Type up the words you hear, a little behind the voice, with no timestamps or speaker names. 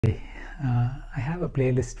I have a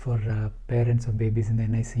playlist for parents of babies in the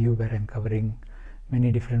NICU where I'm covering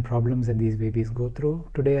many different problems that these babies go through.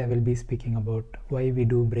 Today I will be speaking about why we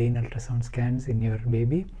do brain ultrasound scans in your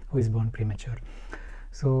baby who is born premature.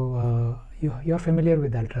 So you're familiar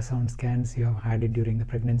with ultrasound scans, you have had it during the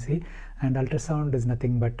pregnancy, and ultrasound is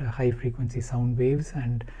nothing but high frequency sound waves,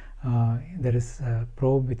 and there is a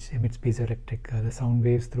probe which emits piezoelectric, the sound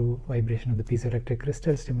waves through vibration of the piezoelectric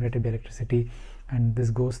crystal stimulated by electricity, and this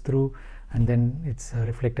goes through and then it's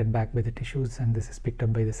reflected back by the tissues, and this is picked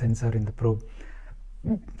up by the sensor in the probe.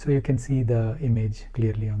 So you can see the image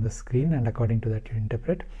clearly on the screen, and according to that you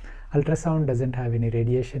interpret. Ultrasound doesn't have any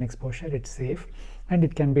radiation exposure, it's safe, and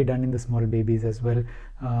it can be done in the small babies as well.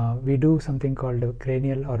 We do something called a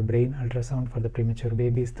cranial or brain ultrasound for the premature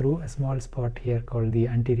babies through a small spot here called the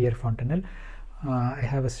anterior fontanelle. I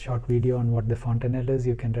have a short video on what the fontanelle is,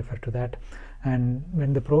 you can refer to that. And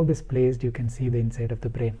when the probe is placed, you can see the inside of the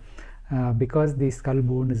brain. Because the skull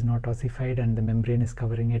bone is not ossified and the membrane is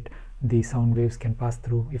covering it, the sound waves can pass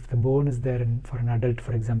through. If the bone is there, and for an adult,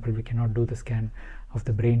 for example, we cannot do the scan of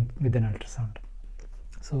the brain with an ultrasound.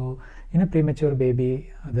 So in a premature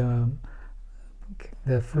baby, the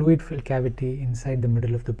fluid-filled cavity inside the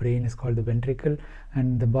middle of the brain is called the ventricle,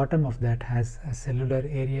 and the bottom of that has a cellular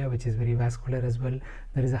area which is very vascular as well.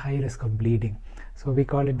 There is a high risk of bleeding. So we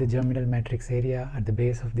call it the germinal matrix area at the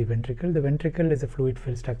base of the ventricle. The ventricle is a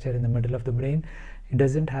fluid-filled structure in the middle of the brain. It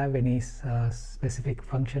doesn't have any specific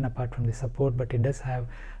function apart from the support, but it does have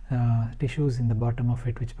tissues in the bottom of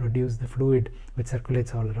it which produce the fluid which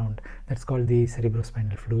circulates all around. That's called the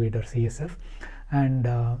cerebrospinal fluid, or CSF. And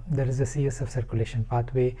there is a CSF circulation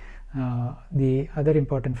pathway. The other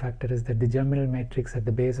important factor is that the germinal matrix at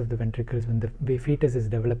the base of the ventricles, when the fetus is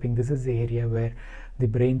developing, this is the area where the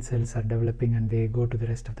brain cells are developing and they go to the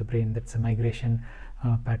rest of the brain. That's a migration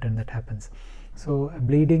pattern that happens. So a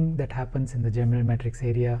bleeding that happens in the germinal matrix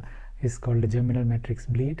area is called the germinal matrix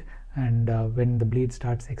bleed, and when the bleed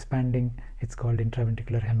starts expanding, it's called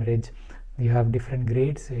intraventricular hemorrhage. You have different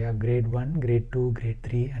grades. So you have grade 1, grade 2, grade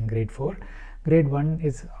 3 and grade 4. Grade 1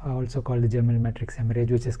 is also called the germinal matrix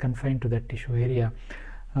hemorrhage, which is confined to that tissue area.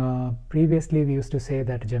 Previously we used to say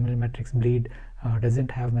that germinal matrix bleed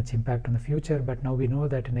doesn't have much impact on the future, but now we know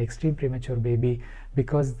that in an extreme premature baby,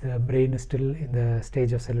 because the brain is still in the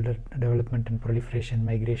stage of cellular development and proliferation,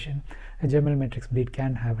 migration, a germinal matrix bleed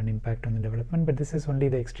can have an impact on the development, but this is only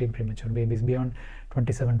the extreme premature babies. Beyond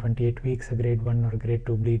 27-28 weeks, a grade 1 or grade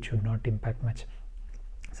 2 bleed should not impact much.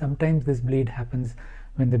 Sometimes this bleed happens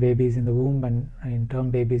when the baby is in the womb, and in term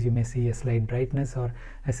babies you may see a slight brightness or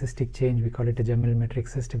a cystic change. We call it a germinal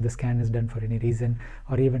matrix cyst if the scan is done for any reason,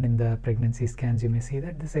 or even in the pregnancy scans you may see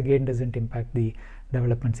that. This again doesn't impact the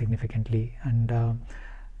development significantly. And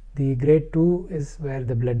the grade 2 is where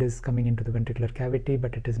the blood is coming into the ventricular cavity,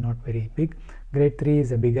 but it is not very big. Grade 3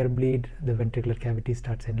 is a bigger bleed, the ventricular cavity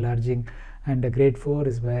starts enlarging, and grade 4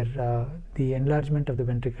 is where the enlargement of the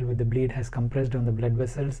ventricle with the bleed has compressed on the blood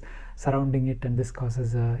vessels surrounding it, and this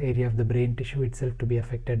causes an area of the brain tissue itself to be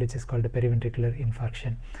affected, which is called a periventricular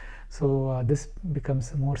infarction. So this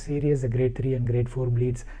becomes more serious. The grade 3 and grade 4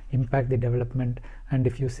 bleeds impact the development, and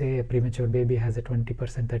if you say a premature baby has a 20%,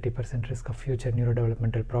 30% risk of future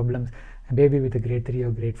neurodevelopmental problems, a baby with a grade 3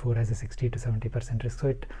 or grade 4 has a 60 to 70% risk, so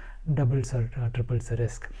it doubles or triples the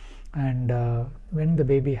risk. And when the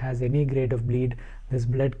baby has any grade of bleed, this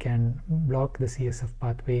blood can block the CSF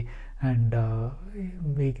pathway, and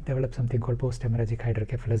we develop something called post-hemorrhagic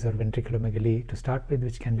hydrocephalus or ventriculomegaly to start with,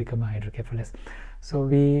 which can become a hydrocephalus. So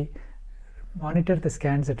we monitor the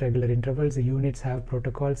scans at regular intervals. The units have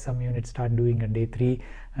protocols. Some units start doing at day 3,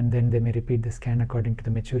 and then they may repeat the scan according to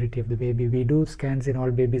the maturity of the baby. We do scans in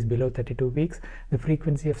all babies below 32 weeks. The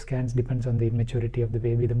frequency of scans depends on the immaturity of the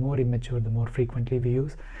baby. The more immature, the more frequently we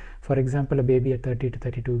use. For example, a baby at 30 to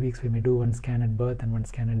 32 weeks, we may do one scan at birth and one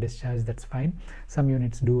scan at discharge. That's fine. Some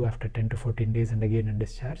units do after 10 to 14 days and again at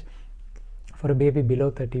discharge. For a baby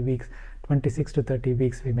below 30 weeks, 26 to 30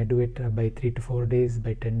 weeks, we may do it by 3 to 4 days,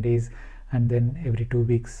 by 10 days, and then every 2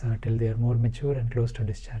 weeks till they are more mature and close to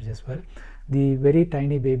discharge as well. The very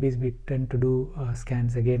tiny babies, we tend to do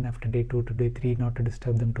scans again after day 2 to day 3, not to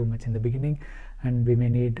disturb them too much in the beginning, and we may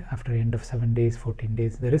need after end of 7 days, 14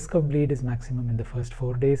 days. The risk of bleed is maximum in the first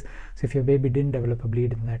 4 days. So if your baby didn't develop a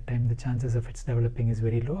bleed in that time, the chances of its developing is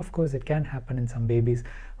very low. Of course, it can happen in some babies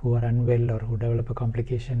who are unwell or who develop a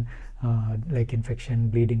complication like infection,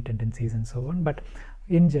 bleeding tendencies and so on, but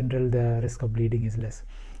in general the risk of bleeding is less.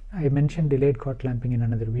 I mentioned delayed cord clamping in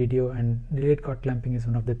another video, and delayed cord clamping is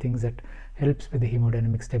one of the things that helps with the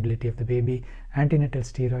hemodynamic stability of the baby. Antenatal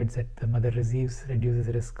steroids that the mother receives reduces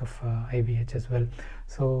the risk of IVH as well.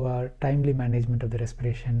 So timely management of the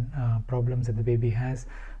respiration problems that the baby has.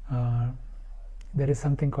 There is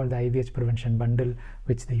something called the IVH prevention bundle,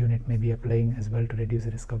 which the unit may be applying as well to reduce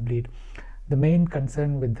the risk of bleed. The main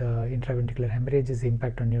concern with the intraventricular hemorrhage is the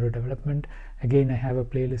impact on neurodevelopment. Again, I have a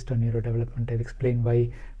playlist on neurodevelopment. I've explained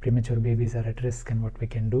why premature babies are at risk and what we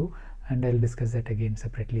can do, and I'll discuss that again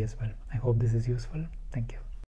separately as well. I hope this is useful. Thank you.